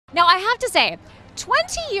Now, I have to say,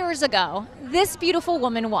 20 years ago, this beautiful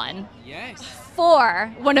woman won. Yes.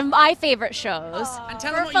 For one of my favorite shows. And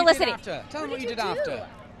tell them what Felicity. you did after. Tell them what you did after.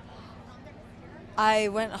 I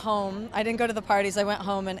went home. I didn't go to the parties. I went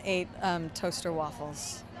home and ate toaster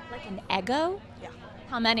waffles. Like an Eggo? Yeah.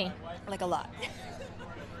 How many? Like a lot.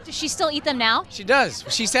 Does she still eat them now? She does.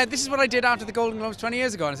 She said, "This is what I did after the Golden Globes 20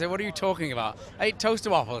 years ago." And I said, "What are you talking about?" I ate toaster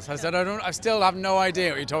waffles. I said, I still have no idea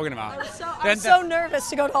what you're talking about. I was so nervous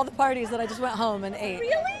to go to all the parties that I just went home and ate.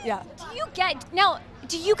 Really? Yeah.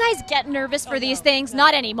 Do you guys get nervous for these things?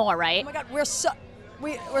 Not anymore, right? Oh my God,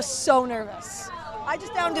 we're so nervous. I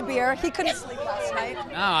just downed a beer. He couldn't sleep last night.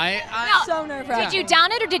 No, I So nervous. Did you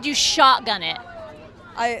down it or did you shotgun it?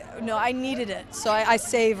 I needed it, so I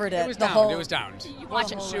savored it. It was the downed. whole. It was downed.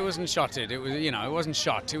 Watch it. She wasn't shotted. It was, it wasn't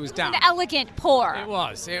shot. It was down. An elegant pour. It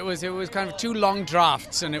was. It was kind of 2 long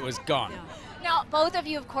drafts, and it was gone. Now, both of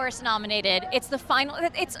you, of course, nominated. It's the final.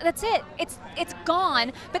 That's it. It's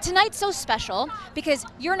gone. But tonight's so special because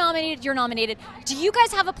you're nominated. You're nominated. Do you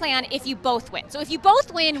guys have a plan if you both win? So if you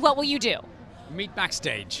both win, what will you do? Meet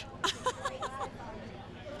backstage.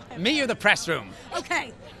 Meet you in the press room.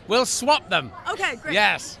 Okay. We'll swap them. Okay, great.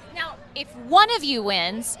 Yes. Now, if one of you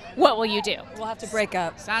wins, what will you do? We'll have to break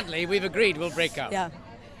up. Sadly, we've agreed we'll break up. Yeah.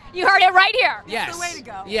 You heard it right here. Yes. the way to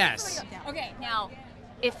go. Yes. Okay, now,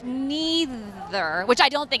 if neither, which I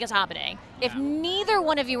don't think is happening, if neither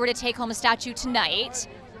one of you were to take home a statue tonight,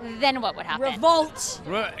 then what would happen? Revolt.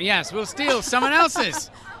 Yes, we'll steal someone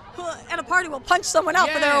else's. At a party, we'll punch someone out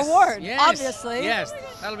for their award. Yes, Obviously. Yes,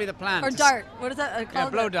 that'll be the plan. Or dart. What is that Yeah,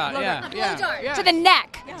 called? blow dart. Yeah, Blow dart yeah. to the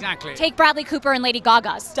neck. Exactly. Take Bradley Cooper and Lady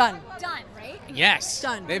Gaga's. Done. Done, right? Yes.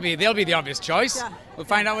 Done. They'll be the obvious choice. Yeah. We'll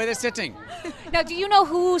find out where they're sitting. Now, do you know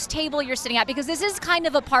whose table you're sitting at? Because this is kind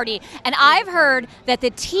of a party, and I've heard that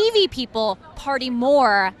the TV people party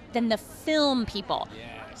more than the film people. Yes.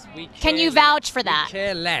 We Can you care- vouch for that? We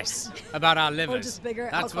care less about our livers. just bigger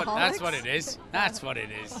That's what alcoholics? it is. That's what it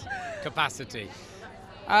is. Capacity.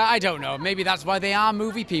 I don't know. Maybe that's why they are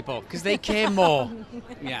movie people, because they care more.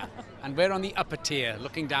 Yeah. And we're on the upper tier,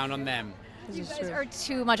 looking down on them. You guys are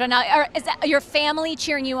too much. Now, is that your family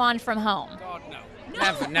cheering you on from home? God, no.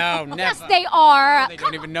 Never. No, never. Yes, they are. They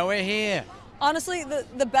don't even know we're here. Honestly,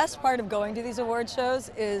 the best part of going to these award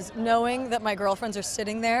shows is knowing that my girlfriends are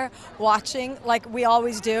sitting there watching, like we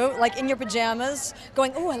always do, like in your pajamas,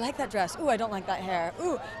 going, "Ooh, I like that dress. Ooh, I don't like that hair.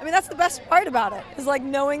 Ooh." I mean, that's the best part about it, is like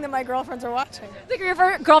knowing that my girlfriends are watching. Like your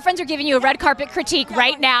girlfriends are giving you a red carpet critique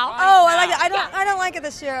right now. Oh, I like it. I don't like it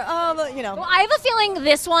this year. Oh, but you know. Well, I have a feeling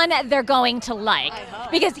this one they're going to like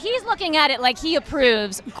because he's looking at it like he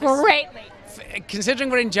approves greatly. Considering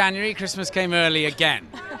we're in January, Christmas came early again.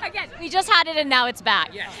 Again, we just had it and now it's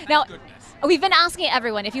back. Yes, now, thank goodness. we've been asking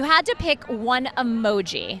everyone, if you had to pick one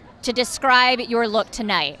emoji to describe your look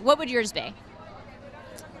tonight, what would yours be?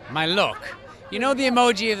 My look. You know the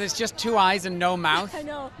emoji of there's just 2 eyes and no mouth? I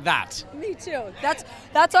know. That. Me too. That's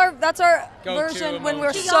our Go-to version when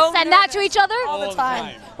we're emoji. Do so y'all send that to each other? all the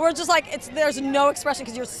time. We're just like there's no expression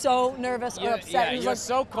because you're so nervous or upset. Yeah, and you're like,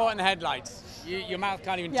 so caught in the headlights. Your mouth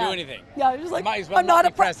can't even do anything. Yeah, you're just like, You might as well I'm not be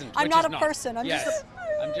a present. I'm which not is a person. I'm yes. just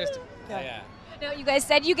I'm just. Yeah. No, you guys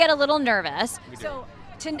said you get a little nervous. We do. So,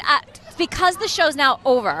 because the show's now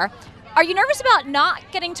over, are you nervous about not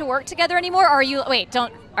getting to work together anymore? Or are you,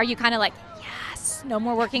 are you kind of like, yes, no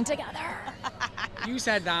more working together? You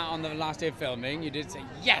said that on the last day of filming. You did say,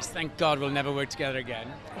 yes, thank God we'll never work together again.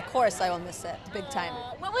 Of course, I will miss it big time.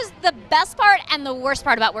 What was the best part and the worst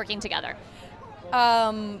part about working together?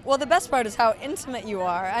 Well, the best part is how intimate you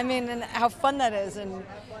are. I mean, and how fun that is, and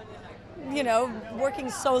you know,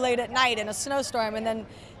 working so late at night in a snowstorm, and then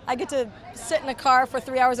I get to sit in a car for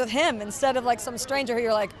 3 hours with him instead of like some stranger who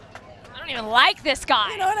you're like, I don't even like this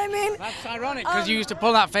guy. you know what I mean? That's ironic because you used to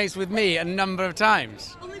pull that face with me a number of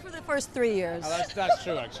times. Only for the first 3 years. Oh, that's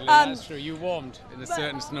true, actually. That's true. You warmed in a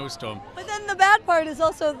certain snowstorm. But then the bad part is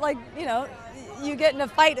also like, you know, you get in a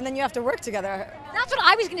fight and then you have to work together. That's what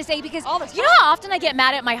I was going to say because All the you know how often I get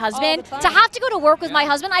mad at my husband? time. To have to go to work with my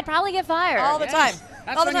husband, I'd probably get fired. All the time.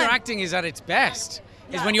 That's All the when your time. acting is at its best.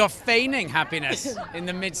 Is when you're feigning happiness in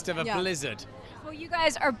the midst of a blizzard. Well, you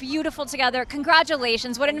guys are beautiful together.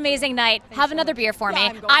 Congratulations. What an amazing night. Have another beer for me.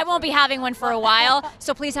 I'm going I won't be having one for a while,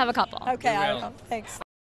 so please have a couple. Okay, You I will. will. Thanks.